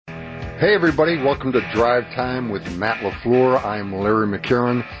Hey everybody, welcome to Drive Time with Matt LaFleur. I'm Larry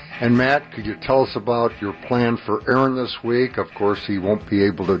McCarran. And Matt, could you tell us about your plan for Aaron this week? Of course, he won't be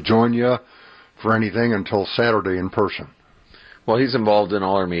able to join you for anything until Saturday in person. Well, he's involved in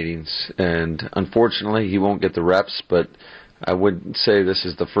all our meetings, and unfortunately he won't get the reps, but I would say this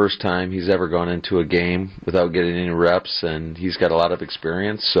is the first time he's ever gone into a game without getting any reps, and he's got a lot of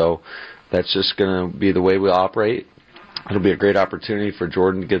experience, so that's just going to be the way we operate. It'll be a great opportunity for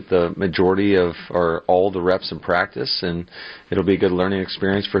Jordan to get the majority of or all the reps in practice, and it'll be a good learning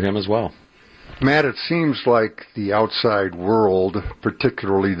experience for him as well. Matt, it seems like the outside world,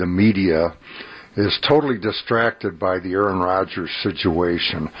 particularly the media, is totally distracted by the Aaron Rodgers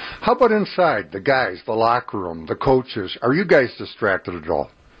situation. How about inside, the guys, the locker room, the coaches? Are you guys distracted at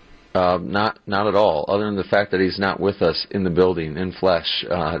all? Not at all, other than the fact that he's not with us in the building, in flesh.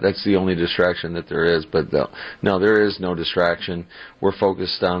 That's the only distraction that there is. But no, there is no distraction. We're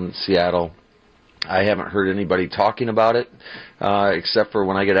focused on Seattle. I haven't heard anybody talking about it, except for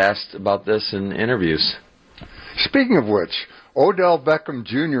when I get asked about this in interviews. Speaking of which, Odell Beckham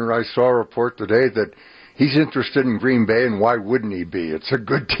Jr., I saw a report today that he's interested in Green Bay, and why wouldn't he be? It's a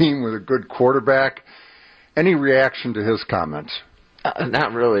good team with a good quarterback. Any reaction to his comments?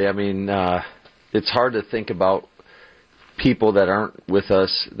 Not really. I mean, it's hard to think about people that aren't with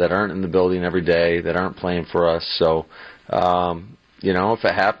us, that aren't in the building every day, that aren't playing for us. So, if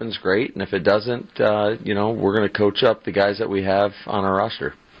it happens, great. And if it doesn't, we're going to coach up the guys that we have on our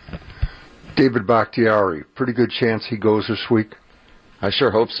roster. David Bakhtiari, pretty good chance he goes this week? I sure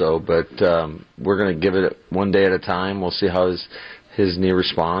hope so, but we're going to give it one day at a time. We'll see how his knee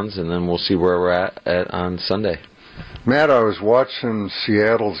responds, and then we'll see where we're at on Sunday. Matt, I was watching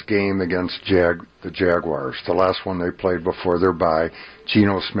Seattle's game against the Jaguars, the last one they played before their bye.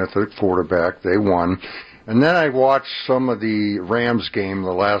 Geno Smith at quarterback, they won. And then I watched some of the Rams game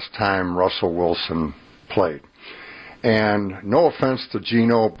the last time Russell Wilson played. And no offense to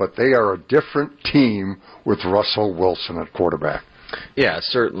Geno, but they are a different team with Russell Wilson at quarterback. Yeah,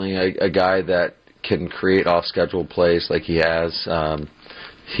 certainly a guy that can create off-schedule plays like he has.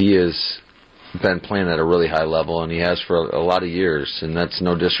 He has been playing at a really high level, and he has for a lot of years, and that's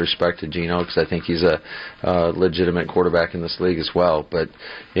no disrespect to Geno, because I think he's a legitimate quarterback in this league as well. But,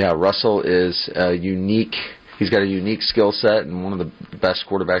 yeah, Russell is unique. He's got a unique skill set and one of the best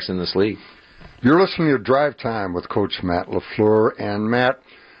quarterbacks in this league. You're listening to Drive Time with Coach Matt LaFleur. And, Matt,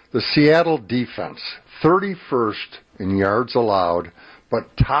 the Seattle defense, 31st in yards allowed,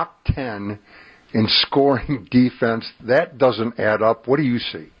 but top 10 in scoring defense. That doesn't add up. What do you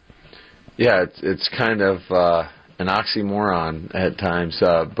see? Yeah, it's kind of an oxymoron at times,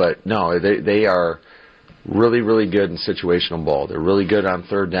 but no, they are really, really good in situational ball. They're really good on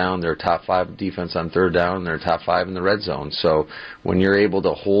third down. They're top 5 defense on third down, and they're top 5 in the red zone. So when you're able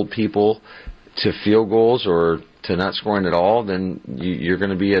to hold people to field goals or to not scoring at all, then you're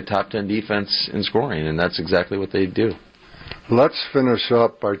going to be a top 10 defense in scoring, and that's exactly what they do. Let's finish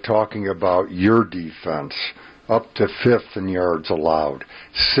up by talking about your defense. Up to 5th in yards allowed,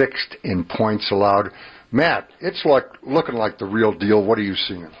 6th in points allowed. Matt, it's looking like the real deal. What are you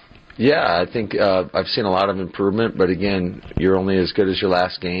seeing? Yeah, I think I've seen a lot of improvement, but again, you're only as good as your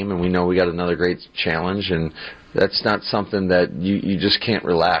last game, and we know we got another great challenge, and that's not something that you just can't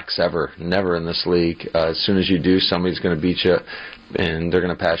relax ever, never in this league. As soon as you do, somebody's going to beat you, and they're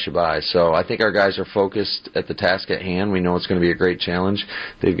going to pass you by. So I think our guys are focused at the task at hand. We know it's going to be a great challenge.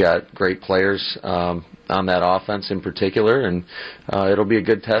 They've got great players on that offense in particular, and it'll be a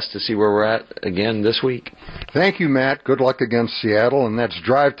good test to see where we're at again this week. Thank you, Matt. Good luck against Seattle, and that's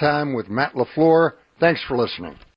Drive Time with Matt LaFleur. Thanks for listening.